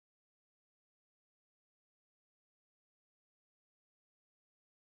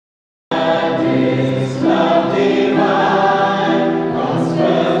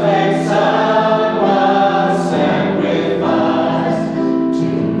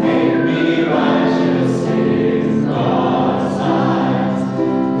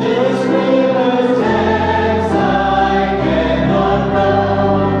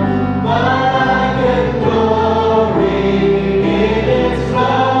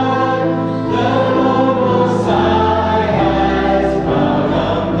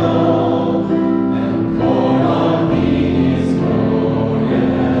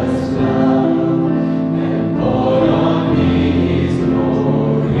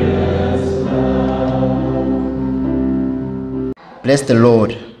Bless the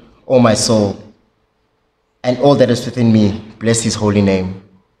Lord, O my soul, and all that is within me, bless his holy name.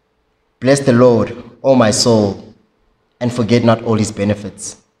 Bless the Lord, O my soul, and forget not all his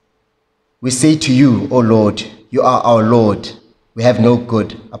benefits. We say to you, O Lord, you are our Lord. We have no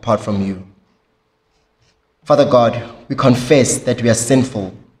good apart from you. Father God, we confess that we are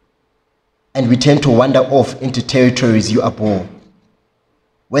sinful, and we tend to wander off into territories you abhor,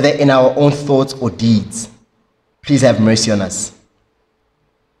 whether in our own thoughts or deeds. Please have mercy on us.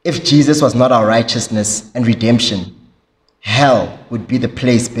 If Jesus was not our righteousness and redemption, hell would be the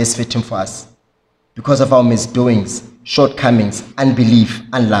place best fitting for us because of our misdoings, shortcomings, unbelief,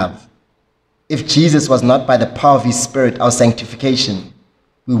 and love. If Jesus was not by the power of his Spirit our sanctification,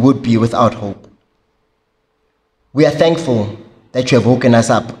 we would be without hope. We are thankful that you have woken us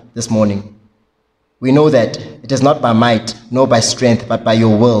up this morning. We know that it is not by might nor by strength, but by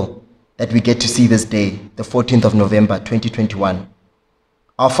your will that we get to see this day, the 14th of November, 2021.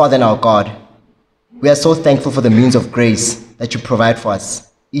 Our Father and our God, we are so thankful for the means of grace that you provide for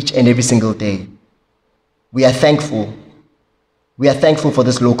us each and every single day. We are thankful. We are thankful for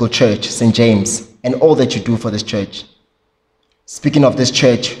this local church, St. James, and all that you do for this church. Speaking of this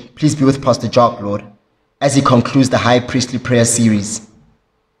church, please be with Pastor Jacques, Lord, as he concludes the high priestly prayer series,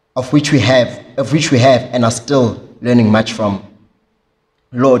 of which we have and are still learning much from.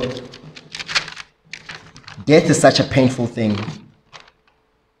 Lord, death is such a painful thing,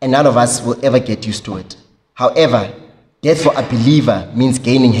 and none of us will ever get used to it. However, death for a believer means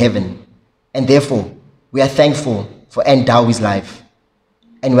gaining heaven, and therefore we are thankful for Anne Dowie's life,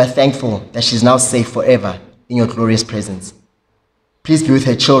 and we are thankful that she's now safe forever in your glorious presence. Please be with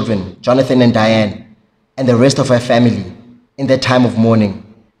her children, Jonathan and Diane, and the rest of her family in their time of mourning,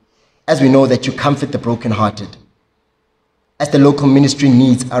 as we know that you comfort the brokenhearted. As the local ministry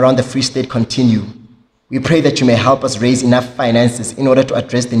needs around the Free State continue, we pray that you may help us raise enough finances in order to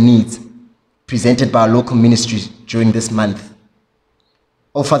address the needs presented by our local ministries during this month.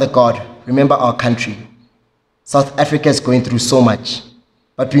 Oh, Father God, remember our country. South Africa is going through so much,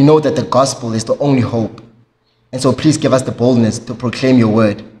 but we know that the gospel is the only hope. And so please give us the boldness to proclaim your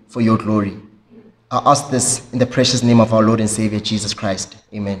word for your glory. I ask this in the precious name of our Lord and Savior, Jesus Christ.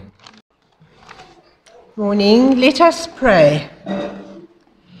 Amen. Morning, let us pray.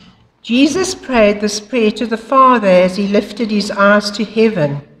 Jesus prayed this prayer to the Father as he lifted his eyes to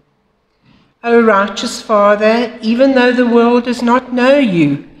heaven. O righteous Father, even though the world does not know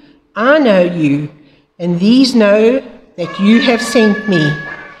you, I know you, and these know that you have sent me.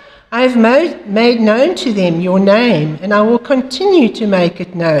 I have made known to them your name, and I will continue to make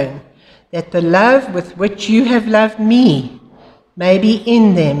it known, that the love with which you have loved me may be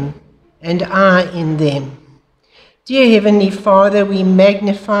in them, and I in them. Dear Heavenly Father, we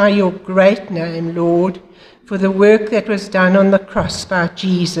magnify your great name, Lord, for the work that was done on the cross by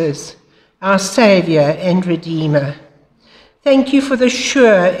Jesus, our Saviour and Redeemer. Thank you for the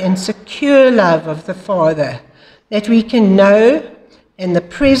sure and secure love of the Father that we can know, and the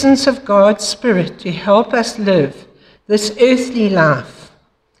presence of God's Spirit to help us live this earthly life.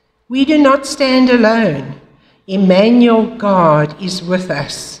 We do not stand alone. Emmanuel, God, is with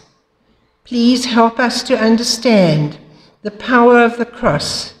us. Please help us to understand the power of the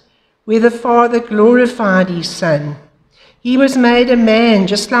cross, where the Father glorified his Son. He was made a man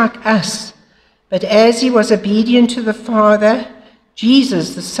just like us, but as he was obedient to the Father,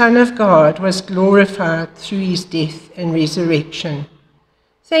 Jesus, the Son of God, was glorified through his death and resurrection.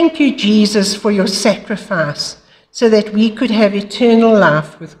 Thank you, Jesus, for your sacrifice, so that we could have eternal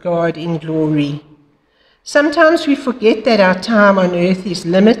life with God in glory. Sometimes we forget that our time on earth is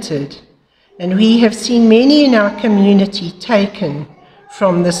limited, and we have seen many in our community taken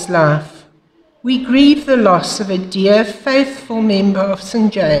from this life. We grieve the loss of a dear, faithful member of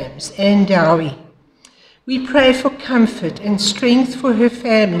St. James, Anne Dowie. We pray for comfort and strength for her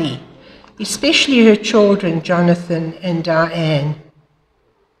family, especially her children, Jonathan and Diane.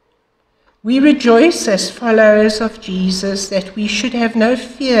 We rejoice as followers of Jesus that we should have no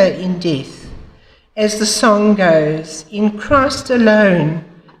fear in death. As the song goes, in Christ alone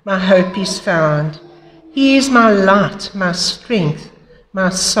my hope is found. He is my light, my strength, my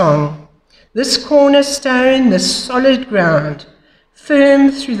song. This cornerstone, this solid ground, firm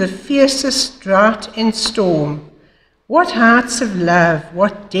through the fiercest drought and storm. What heights of love,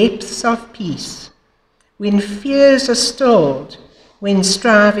 what depths of peace, when fears are stilled, when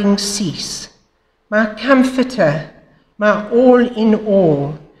strivings cease. My comforter, my all in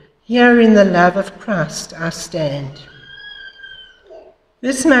all, here in the love of Christ I stand.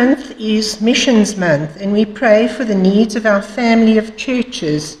 This month is Missions Month, and we pray for the needs of our family of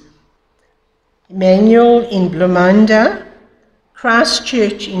churches. Emmanuel in Bloemfontein, Christ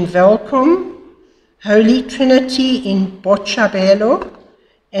Church in Welkom, Holy Trinity in Botshabelo,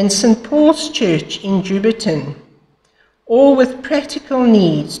 and St. Paul's Church in Jabulani, all with practical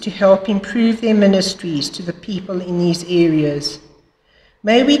needs to help improve their ministries to the people in these areas.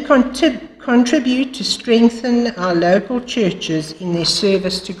 May we contribute to strengthen our local churches in their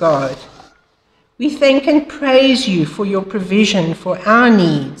service to God. We thank and praise you for your provision for our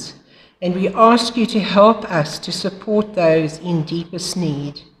needs, and we ask you to help us to support those in deepest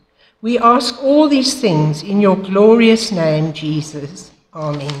need. We ask all these things in your glorious name, Jesus.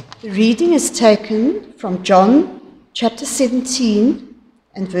 Amen. The reading is taken from John chapter 17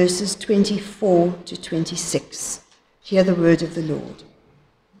 and verses 24 to 26. Hear the word of the Lord.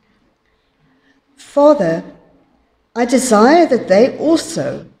 Father, I desire that they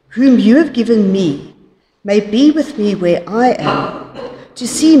also, whom you have given me, may be with me where I am, to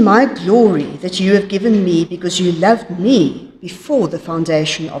see my glory that you have given me because you loved me before the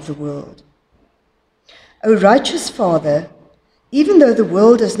foundation of the world. O righteous Father, even though the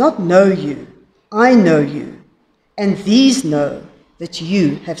world does not know you, I know you, and these know that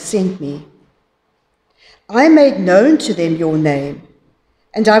you have sent me. I made known to them your name,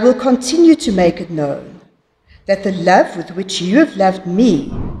 and I will continue to make it known, that the love with which you have loved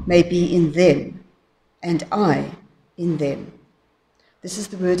me may be in them, and I in them. This is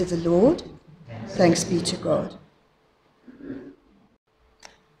the word of the Lord. Thanks be to God.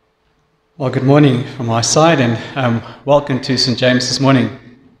 Well, good morning from my side, and welcome to St. James this morning.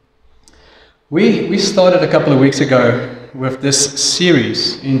 We started a couple of weeks ago with this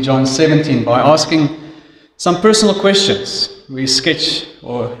series in John 17 by asking some personal questions. We sketch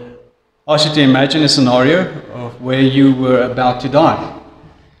or ask you to imagine a scenario of where you were about to die.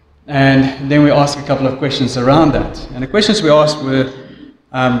 And then we asked a couple of questions around that. And the questions we asked were,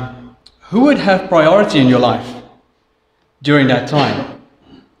 who would have priority in your life during that time?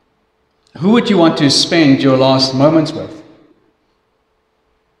 Who would you want to spend your last moments with?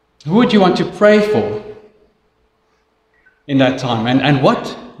 Who would you want to pray for in that time? And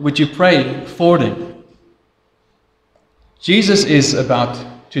what would you pray for them? Jesus is about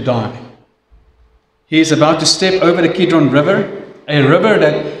to die. He is about to step over the Kidron River, a river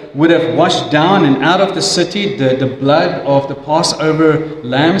that would have washed down and out of the city the blood of the Passover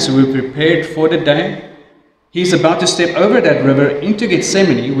lambs who were prepared for the day. He's about to step over that river into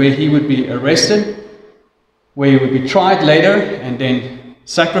Gethsemane, where he would be arrested, where he would be tried later, and then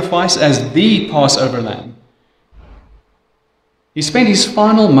sacrificed as the Passover lamb. He spent his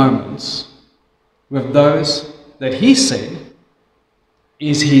final moments with those that he said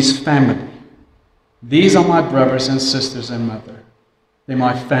is his family. These are my brothers and sisters and mother. They're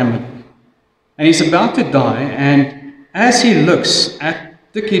my family. And he's about to die, and as he looks at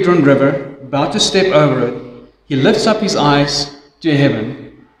the Kidron River, about to step over it, he lifts up his eyes to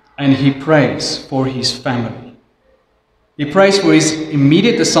heaven and he prays for his family. He prays for his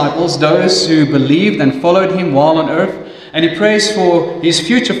immediate disciples, those who believed and followed him while on earth, and he prays for his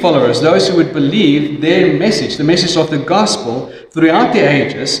future followers, those who would believe their message, the message of the gospel throughout the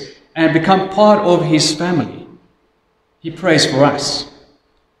ages, and become part of his family. He prays for us,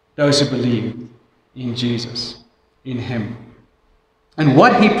 those who believe in Jesus, in him. And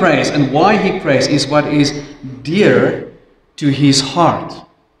what he prays and why he prays is what is dear to his heart.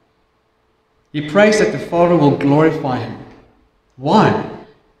 He prays that the Father will glorify him. Why?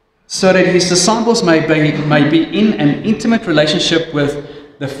 So that his disciples may be in an intimate relationship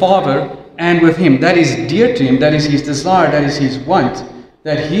with the Father and with him. That is dear to him, that is his desire, that is his want,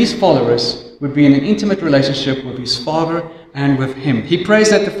 that his followers would be in an intimate relationship with his Father and with him. He prays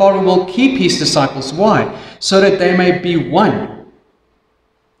that the Father will keep his disciples. Why? So that they may be one.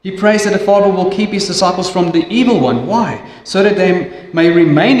 He prays that the Father will keep his disciples from the evil one. Why? So that they may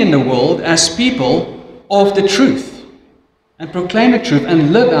remain in the world as people of the truth and proclaim the truth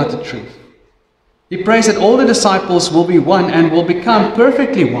and live out the truth. He prays that all the disciples will be one and will become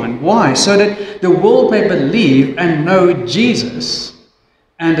perfectly one. Why? So that the world may believe and know Jesus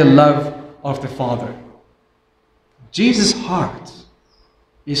and the love of the Father. Jesus' heart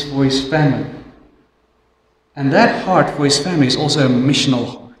is for his family. And that heart for his family is also a missional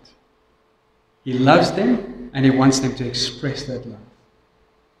heart. He loves them and he wants them to express that love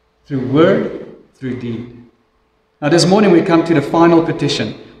through word, through deed. Now this morning we come to the final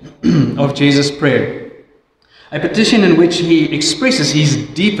petition of Jesus' prayer. A petition in which he expresses his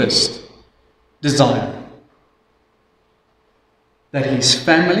deepest desire. That his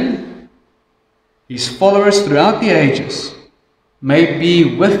family, his followers throughout the ages, may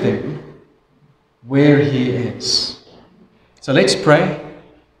be with him where he is. So let's pray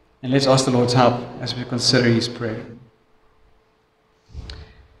and let's ask the Lord's help as we consider his prayer.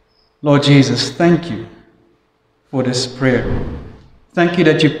 Lord Jesus, thank you for this prayer. Thank you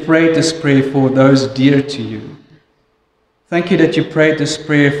that you prayed this prayer for those dear to you. Thank you that you prayed this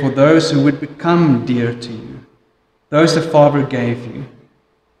prayer for those who would become dear to you, those the Father gave you.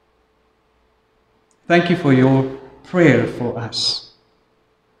 Thank you for your prayer for us.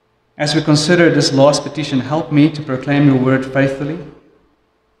 As we consider this last petition, help me to proclaim your word faithfully.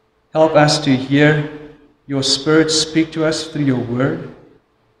 Help us to hear your Spirit speak to us through your word.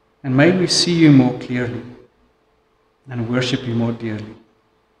 And may we see you more clearly and worship you more dearly.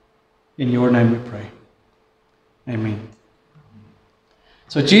 In your name we pray. Amen.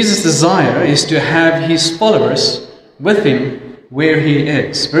 So Jesus' desire is to have his followers with him where he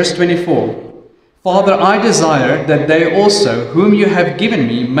is. Verse 24. Father, I desire that they also, whom you have given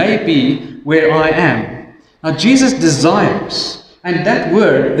me, may be where I am. Now Jesus desires, and that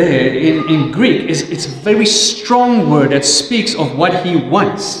word there in Greek, it's a very strong word that speaks of what he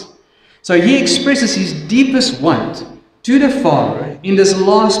wants. So he expresses his deepest want to the Father in this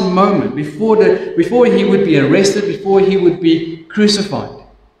last moment before he would be arrested, before he would be crucified.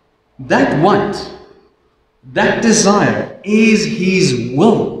 That want, that desire is his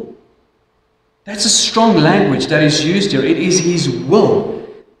will. That's a strong language that is used here. It is his will.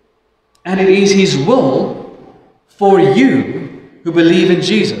 And it is his will for you who believe in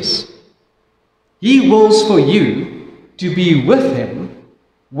Jesus. He wills for you to be with him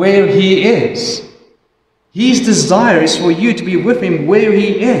where he is. His desire is for you to be with him where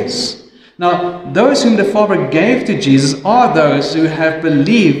he is. Now, those whom the Father gave to Jesus are those who have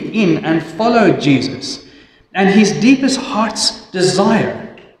believed in and followed Jesus. And his deepest heart's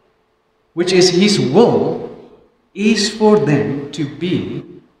desire, which is his will, is for them to be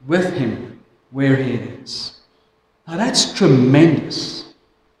with him where he is. Now that's tremendous.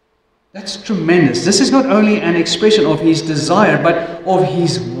 That's tremendous. This is not only an expression of his desire, but of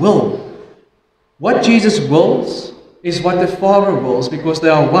his will. What Jesus wills is what the Father wills, because they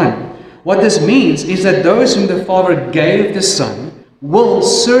are one. What this means is that those whom the Father gave the Son will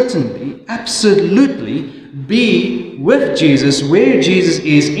certainly, absolutely be with Jesus where Jesus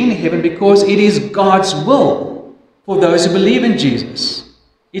is in heaven, because it is God's will for those who believe in Jesus.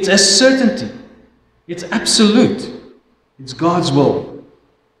 It's a certainty. It's absolute. It's God's will.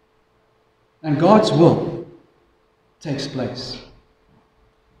 And God's will takes place.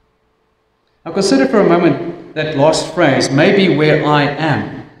 Now consider for a moment that last phrase, maybe where I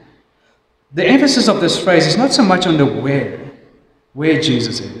am. The emphasis of this phrase is not so much on the where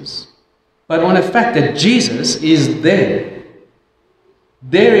Jesus is, but on the fact that Jesus is there.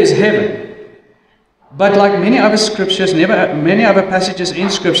 There is heaven. But like many other scriptures, many other passages in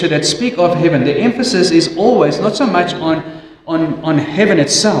Scripture that speak of heaven, the emphasis is always not so much on heaven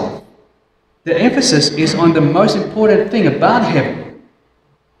itself. The emphasis is on the most important thing about heaven.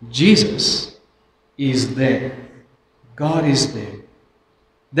 Jesus is there. God is there.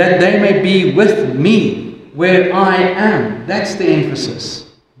 That they may be with me where I am. That's the emphasis.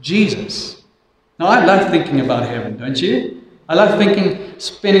 Jesus. Now I love thinking about heaven, don't you? I love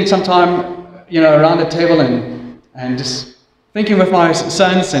spending some time, around the table and just thinking with my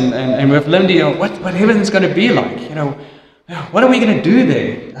sons and with Lindy, what heaven's going to be like. What are we going to do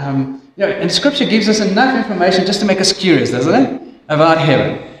there? And Scripture gives us enough information just to make us curious, doesn't it? About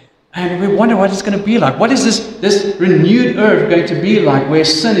heaven. And we wonder what it's going to be like. What is this renewed earth going to be like, where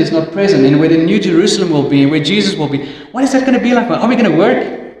sin is not present, and where the New Jerusalem will be, and where Jesus will be? What is that going to be like? Are we going to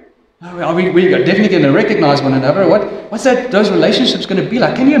work? Are we definitely going to recognize one another? What's those relationships going to be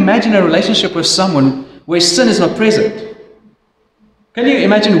like? Can you imagine a relationship with someone where sin is not present? Can you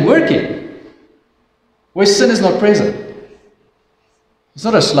imagine working where sin is not present? It's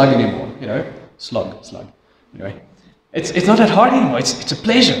not a slug anymore, slug. Anyway, it's not that hard anymore. It's a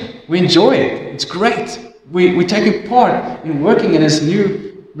pleasure. We enjoy it. It's great. We're taking part in working in this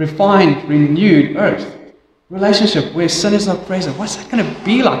new, refined, renewed earth. Relationship where sin is not present. What's that going to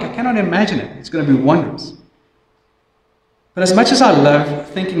be like? I cannot imagine it. It's going to be wondrous. But as much as I love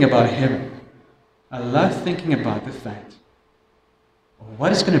thinking about heaven, I love thinking about the fact of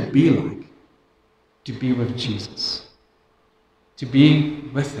what it's going to be like to be with Jesus. To be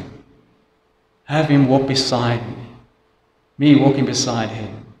with him. Have him walk beside me. Me walking beside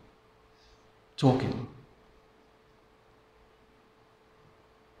him. Talking.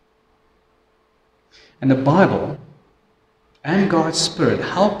 And the Bible and God's Spirit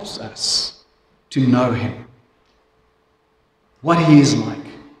helps us to know him. What he is like.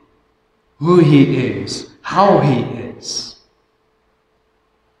 Who he is. How he is.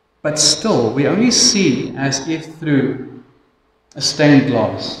 But still, we only see as if through a stained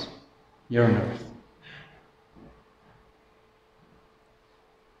glass here on earth.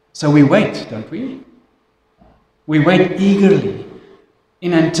 So we wait, don't we? We wait eagerly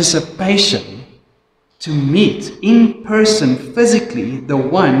in anticipation to meet in person, physically, the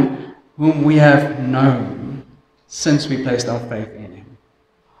one whom we have known since we placed our faith in him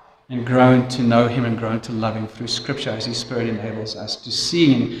and grown to know him and grown to love him through Scripture as his Spirit enables us to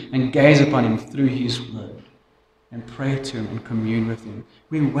see him and gaze upon him through his word and pray to him and commune with him.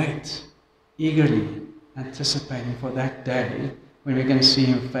 We wait eagerly, anticipating for that day when we can see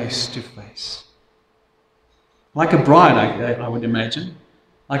him face to face. Like a bride, I would imagine.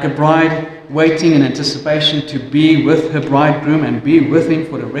 Like a bride waiting in anticipation to be with her bridegroom and be with him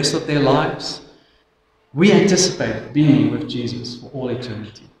for the rest of their lives. We anticipate being with Jesus for all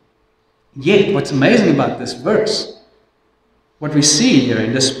eternity. Yet, what's amazing about this verse, what we see here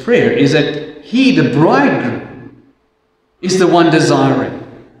in this prayer, is that he, the bridegroom, is the one desiring,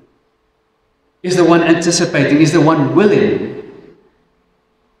 is the one anticipating, is the one willing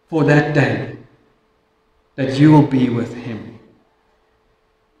for that day that you will be with him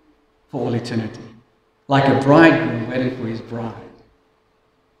for all eternity. Like a bridegroom waiting for his bride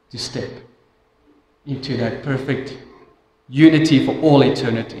to step into that perfect unity for all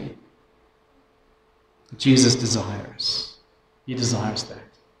eternity. Jesus desires. He desires that.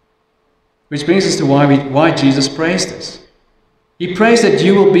 Which brings us to why Jesus prays this. He prays that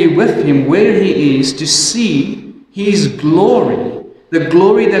you will be with him where he is to see his glory, the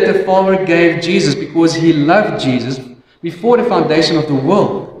glory that the Father gave Jesus because he loved Jesus before the foundation of the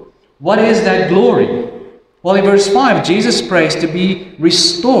world. What is that glory? Well, in verse 5, Jesus prays to be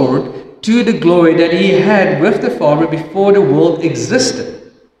restored to the glory that he had with the Father before the world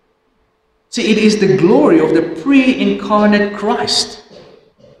existed. See, it is the glory of the pre-incarnate Christ.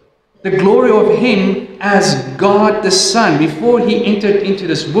 The glory of him as God the Son before he entered into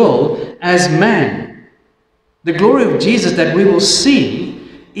this world as man. The glory of Jesus that we will see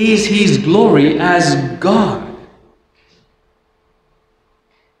is his glory as God.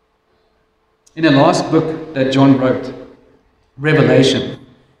 In the last book that John wrote, Revelation,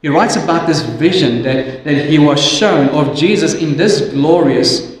 he writes about this vision that he was shown of Jesus in this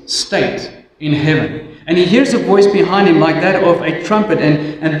glorious state in heaven. And he hears a voice behind him like that of a trumpet.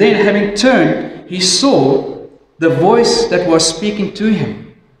 And then having turned, he saw the voice that was speaking to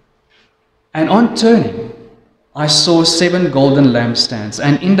him. And on turning, I saw 7 golden lampstands.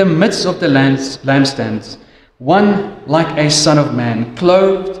 And in the midst of the lampstands, one like a son of man,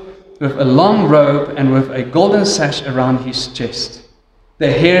 clothed with a long robe and with a golden sash around his chest. The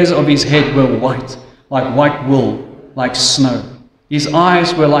hairs of his head were white, like white wool, like snow. His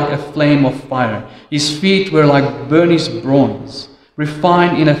eyes were like a flame of fire. His feet were like burnished bronze,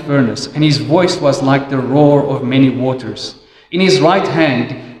 refined in a furnace, and his voice was like the roar of many waters. In his right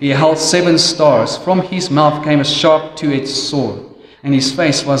hand he held 7 stars. From his mouth came a sharp two-edged sword, and his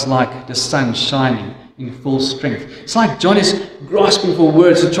face was like the sun shining in full strength. It's like John is grasping for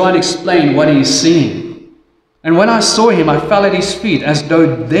words to try and explain what he is seeing. And when I saw him, I fell at his feet as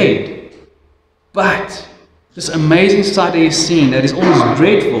though dead. But this amazing sight that he's seeing that is almost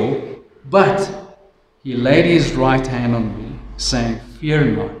dreadful, but he laid his right hand on me, saying, "Fear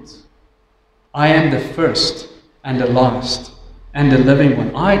not. I am the first and the last and the living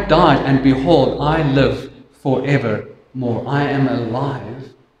one. I died, and behold, I live forevermore. I am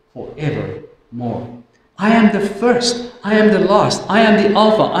alive forevermore. I am the first, I am the last, I am the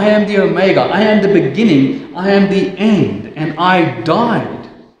Alpha, I am the Omega, I am the beginning, I am the end, and I died.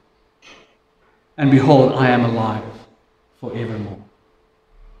 And behold, I am alive forevermore."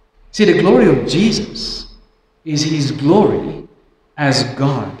 See, the glory of Jesus is his glory as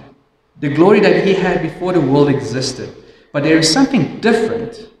God. The glory that he had before the world existed. But there is something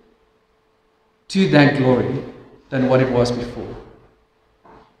different to that glory than what it was before.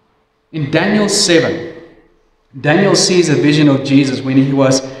 In Daniel 7, Daniel sees a vision of Jesus when he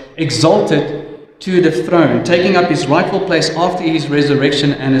was exalted to the throne, taking up his rightful place after his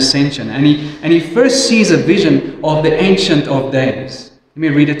resurrection and ascension. And he first sees a vision of the Ancient of Days. Let me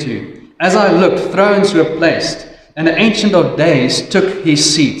read it to you. "As I looked, thrones were placed, and the Ancient of Days took his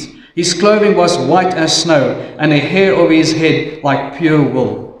seat. His clothing was white as snow, and the hair of his head like pure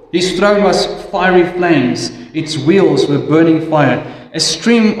wool. His throne was fiery flames, its wheels were burning fire. A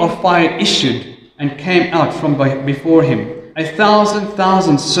stream of fire issued and came out from before him.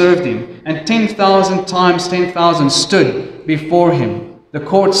 1,000,000 served him, and 10,000 times 10,000 stood before him. The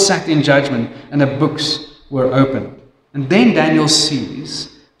court sat in judgment, and the books were opened." And then Daniel sees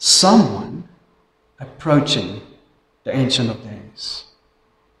someone approaching the Ancient of Days.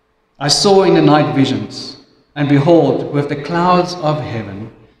 "I saw in the night visions, and behold, with the clouds of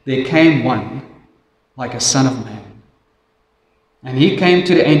heaven there came one like a son of man. And he came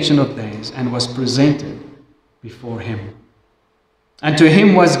to the Ancient of Days and was presented before him. And to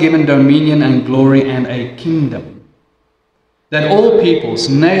him was given dominion and glory and a kingdom, that all peoples,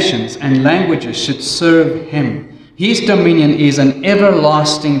 nations, and languages should serve him. His dominion is an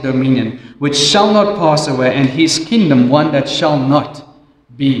everlasting dominion, which shall not pass away, and his kingdom one that shall not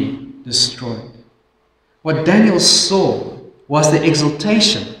be destroyed. What Daniel saw was the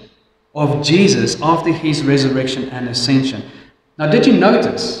exaltation of Jesus after his resurrection and ascension. Now, did you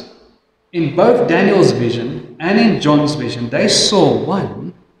notice, in both Daniel's vision and in John's vision, they saw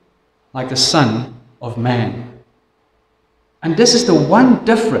one like the Son of Man. And this is the one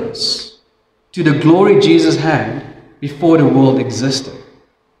difference to the glory Jesus had before the world existed.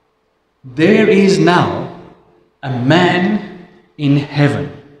 There is now a man in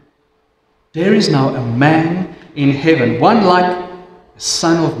heaven. There is now a man in heaven, one like a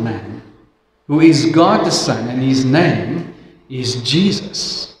Son of Man, who is God the Son, and his name is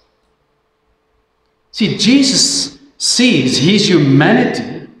Jesus. See, Jesus sees his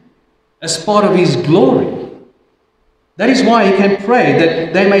humanity as part of his glory. That is why he can pray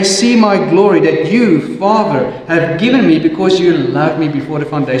that they may see my glory that you, Father, have given me because you loved me before the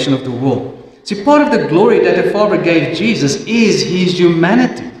foundation of the world. See, part of the glory that the Father gave Jesus is his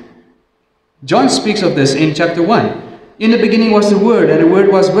humanity. John speaks of this in chapter 1. In the beginning was the Word, and the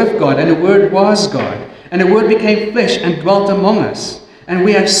Word was with God, and the Word was God. And the Word became flesh and dwelt among us. And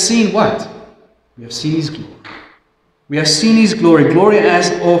we have seen what? We have seen his glory. We have seen his glory, glory as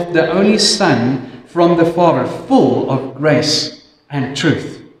of the only Son from the Father, full of grace and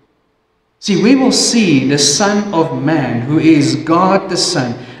truth. See, we will see the Son of Man, who is God the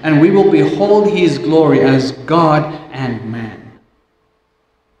Son, and we will behold his glory as God and man.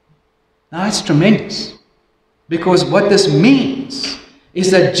 Now, it's tremendous, because what this means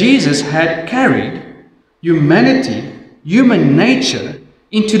is that Jesus had carried humanity, human nature,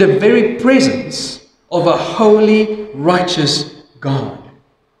 into the very presence of a holy, righteous God.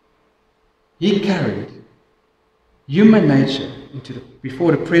 He carried human nature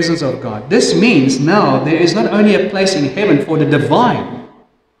before the presence of God. This means now there is not only a place in heaven for the divine,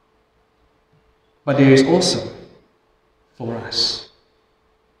 but there is also for us,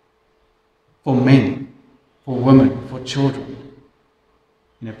 for men, for women, for children,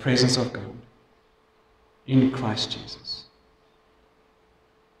 in the presence of God, in Christ Jesus.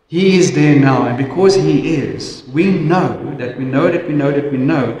 He is there now, and because he is, we know that we know that we know that we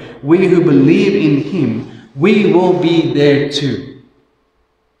know, we who believe in him, we will be there too.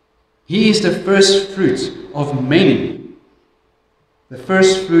 He is the first fruit of many, the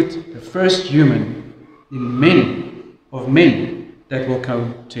first fruit, the first human in many that will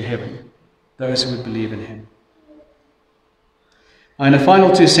come to heaven, those who would believe in him. And the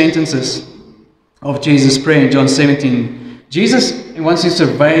final two sentences of Jesus' prayer in John 17, Jesus, once he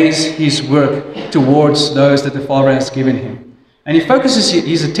surveys his work towards those that the Father has given him, and he focuses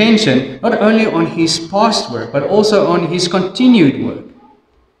his attention not only on his past work, but also on his continued work.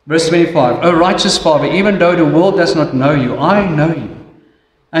 Verse 25, O righteous Father, even though the world does not know you, I know you,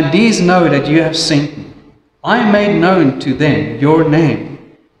 and these know that you have sent me. I made known to them your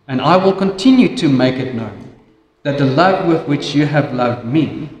name, and I will continue to make it known, that the love with which you have loved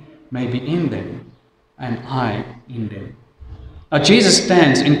me may be in them, and I in them. Now, Jesus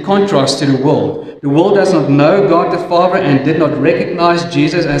stands in contrast to the world. The world does not know God the Father and did not recognize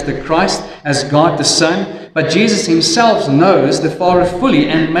Jesus as the Christ, as God the Son, but Jesus himself knows the Father fully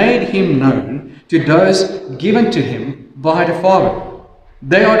and made him known to those given to him by the Father.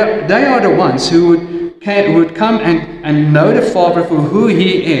 They are the ones who would come and know the Father for who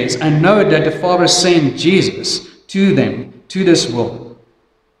he is, and know that the Father sent Jesus to them, to this world.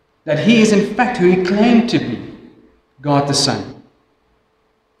 That he is in fact who he claimed to be, God the Son.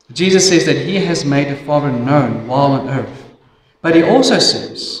 Jesus says that he has made the Father known while on earth. But he also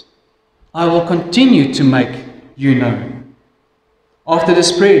says, I will continue to make you known. After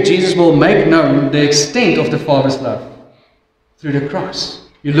this prayer, Jesus will make known the extent of the Father's love through the cross.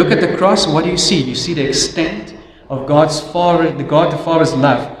 You look at the cross, what do you see? You see the extent of God the Father's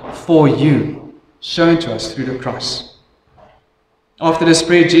love for you, shown to us through the cross. After this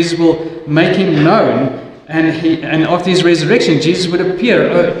prayer, Jesus will make him known. And after his resurrection, Jesus would appear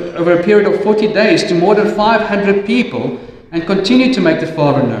over a period of 40 days to more than 500 people and continue to make the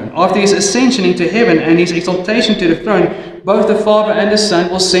Father known. After his ascension into heaven and his exaltation to the throne, both the Father and the Son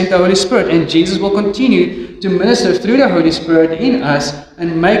will send the Holy Spirit, and Jesus will continue to minister through the Holy Spirit in us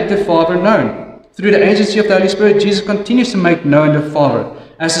and make the Father known. Through the agency of the Holy Spirit, Jesus continues to make known the Father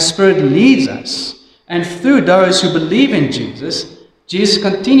as the Spirit leads us. And through those who believe in Jesus, Jesus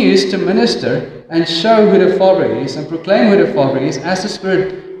continues to minister and show who the Father is and proclaim who the Father is as the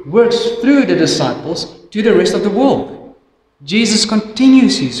Spirit works through the disciples to the rest of the world. Jesus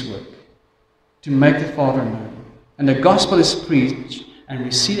continues his work to make the Father known. And the gospel is preached, and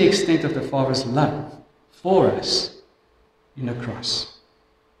we see the extent of the Father's love for us in the cross.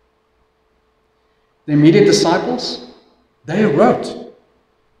 The immediate disciples, they wrote.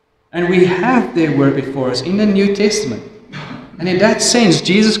 And we have their word before us in the New Testament. And in that sense,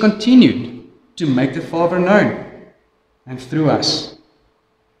 Jesus continued to make the Father known. And through us,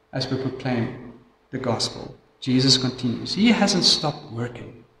 as we proclaim the gospel, Jesus continues. He hasn't stopped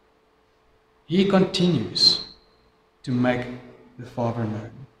working. He continues to make the Father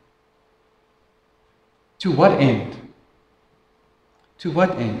known. To what end? To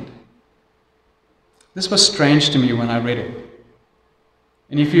what end? This was strange to me when I read it.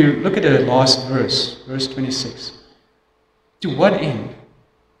 And if you look at the last verse, verse 26, to what end?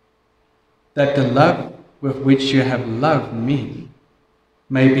 That the love with which you have loved me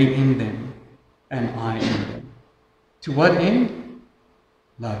may be in them, and I in them. To what end?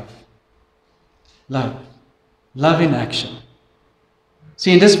 Love. Love. Love in action.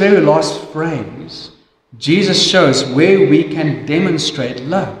 See, in this very last phrase, Jesus shows where we can demonstrate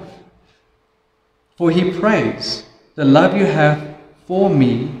love. For he prays, the love you have for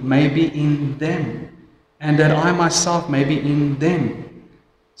me may be in them, and that I myself may be in them.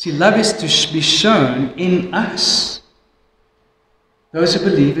 See, love is to be shown in us, those who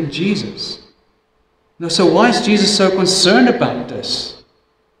believe in Jesus. Now, so why is Jesus so concerned about this?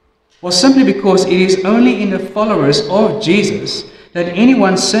 Well, simply because it is only in the followers of Jesus that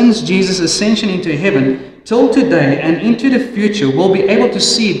anyone since Jesus' ascension into heaven till today and into the future will be able to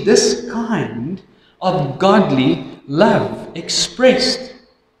see this kind of godly love expressed.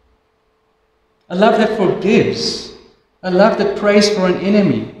 A love that forgives, a love that prays for an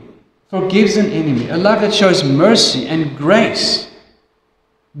enemy, forgives an enemy, a love that shows mercy and grace,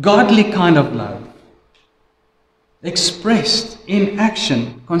 godly kind of love, expressed in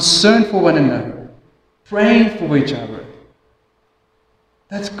action, concern for one another, praying for each other.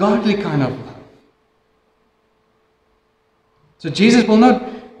 That's godly kind of love. So Jesus will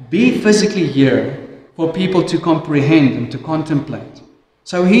not be physically here for people to comprehend and to contemplate.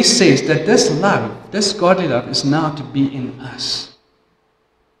 So he says that this love, this godly love, is now to be in us.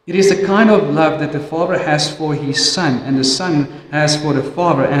 It is the kind of love that the Father has for his Son, and the Son has for the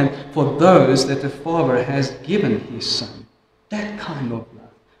Father, and for those that the Father has given his Son. That kind of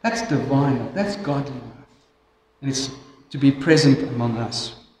love. That's divine love. That's godly love. And it's to be present among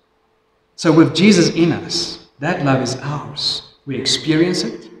us. So with Jesus in us, that love is ours. We experience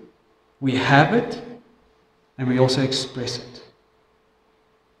it, we have it, and we also express it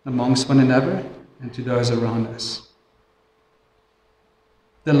amongst one another and to those around us.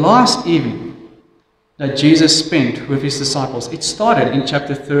 The last evening that Jesus spent with his disciples, it started in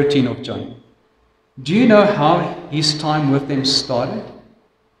chapter 13 of John. Do you know how his time with them started?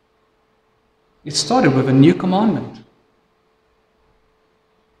 It started with a new commandment.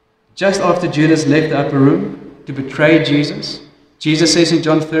 Just after Judas left the upper room to betray Jesus, Jesus says in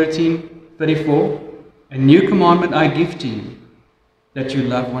John 13:34, "A new commandment I give to you, that you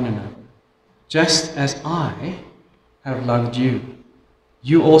love one another. Just as I have loved you,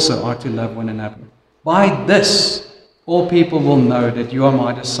 you also are to love one another. By this, all people will know that you are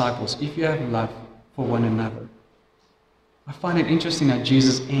my disciples, if you have love for one another." I find it interesting that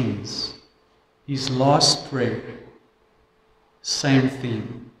Jesus ends his last prayer, same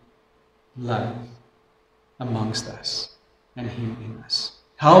theme, love amongst us and him in us.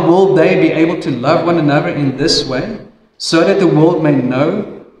 How will they be able to love one another in this way, so that the world may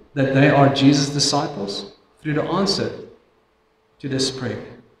know that they are Jesus' disciples? Through the answer to this prayer.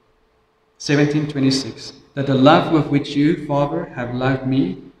 17:26, that the love with which you, Father, have loved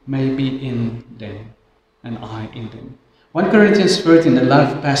me may be in them, and I in them. 1 Corinthians 13, the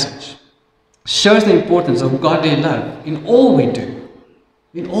love passage, shows the importance of godly love in all we do.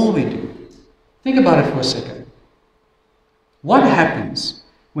 In all we do. Think about it for a second. What happens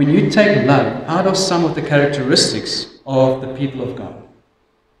when you take love out of some of the characteristics of the people of God?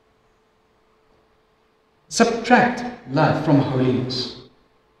 Subtract love from holiness.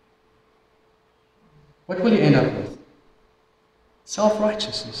 What will you end up with?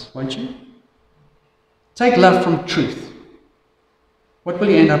 Self-righteousness, won't you? Take love from truth. What will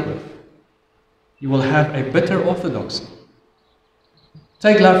you end up with? You will have a bitter orthodoxy.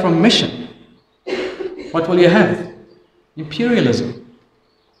 Take love from mission. What will you have? Imperialism.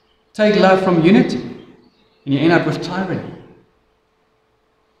 Take love from unity, and you end up with tyranny.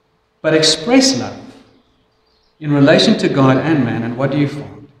 But express love in relation to God and man, and what do you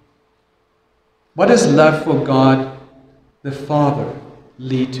find? What does love for God the Father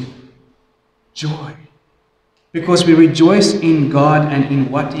lead to? Joy. Because we rejoice in God and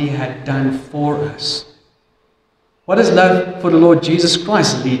in what He had done for us. What does love for the Lord Jesus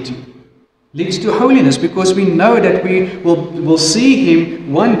Christ lead to? Leads to holiness, because we know that we will see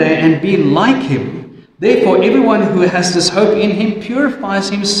Him one day and be like Him. Therefore, everyone who has this hope in Him purifies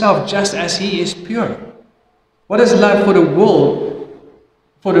himself just as He is pure. What does love for the world,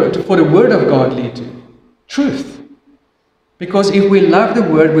 for the Word of God lead to? Truth. Because if we love the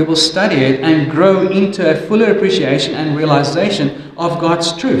Word, we will study it and grow into a fuller appreciation and realization of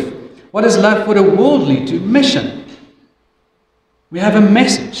God's truth. What does love for the world lead to? Mission. We have a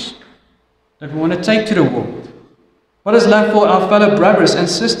message that we want to take to the world. What does love for our fellow brothers and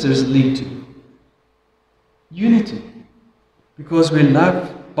sisters lead to? Unity. Because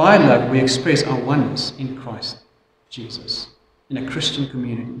by love, we express our oneness in Christ Jesus, in a Christian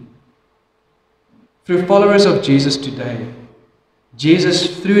community. Through followers of Jesus today,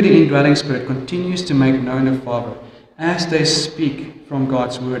 Jesus, through the indwelling Spirit, continues to make known the Father as they speak from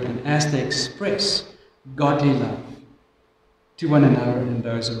God's Word and as they express godly love to one another and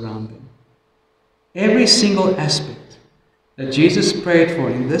those around them. Every single aspect that Jesus prayed for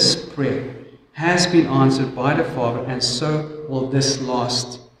in this prayer has been answered by the Father, and so will this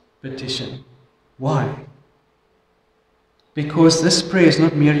last petition. Why? Because this prayer is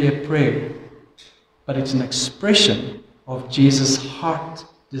not merely a prayer, but it's an expression of Jesus' heart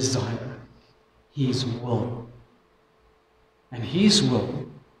desire, His will. And His will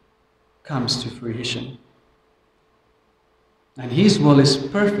comes to fruition. And His will is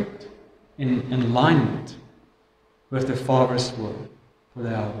perfect in alignment with the Father's will for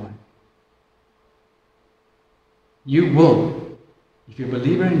their life. You will, if you're a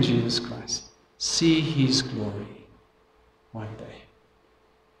believer in Jesus Christ, see His glory one day.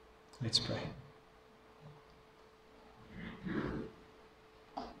 Let's pray.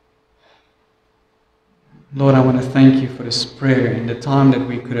 Lord, I want to thank You for this prayer and the time that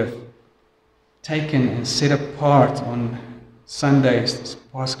we could have taken and set apart on Sundays this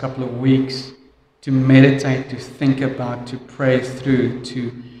past couple of weeks to meditate, to think about, to pray through,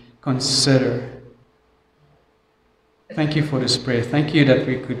 to consider. Thank You for this prayer. Thank You that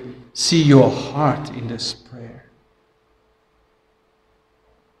we could see Your heart in this prayer.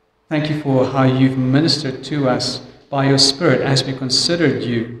 Thank You for how You've ministered to us by Your Spirit as we considered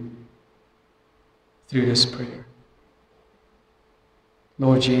You through this prayer.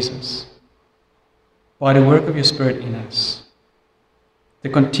 Lord Jesus, by the work of Your Spirit in us, the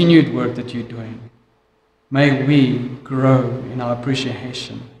continued work that You're doing, may we grow in our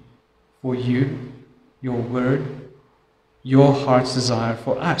appreciation for You, Your Word, Your heart's desire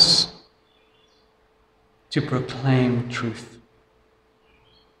for us to proclaim truth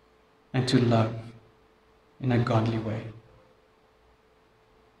and to love in a godly way.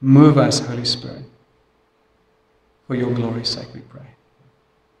 Move us, Holy Spirit. For Your glory's sake we pray.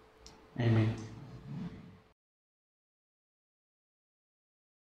 Amen.